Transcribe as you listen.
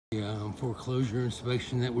Foreclosure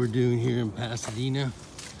inspection that we're doing here in Pasadena,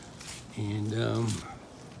 and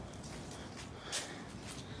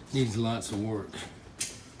needs lots of work.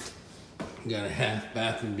 Got a half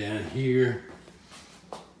bathroom down here.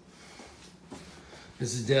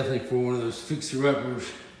 This is definitely for one of those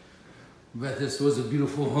fixer-uppers. Bet this was a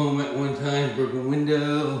beautiful home at one time. Broken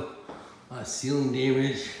window, ceiling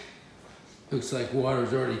damage. Looks like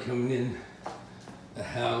water's already coming in the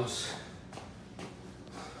house.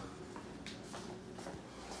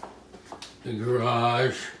 The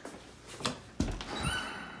garage.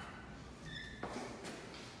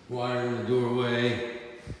 Water in the doorway.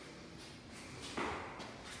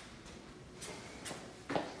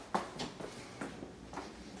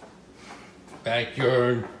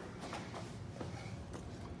 Backyard.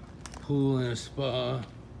 Pool and a spa.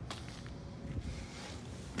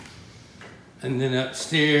 And then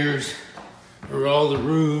upstairs are all the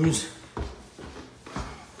rooms.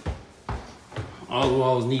 All the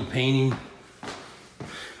walls need painting.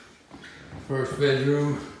 First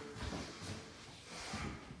bedroom.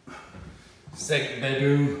 Second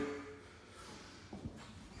bedroom.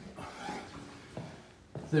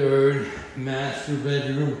 Third master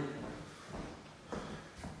bedroom.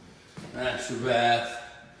 Master bath.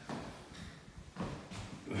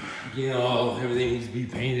 Again, everything needs to be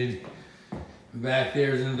painted. Back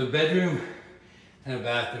there is another bedroom and a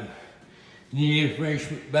bathroom. If you need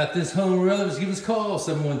information about this home or others, give us a call,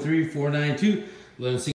 713-492-1160.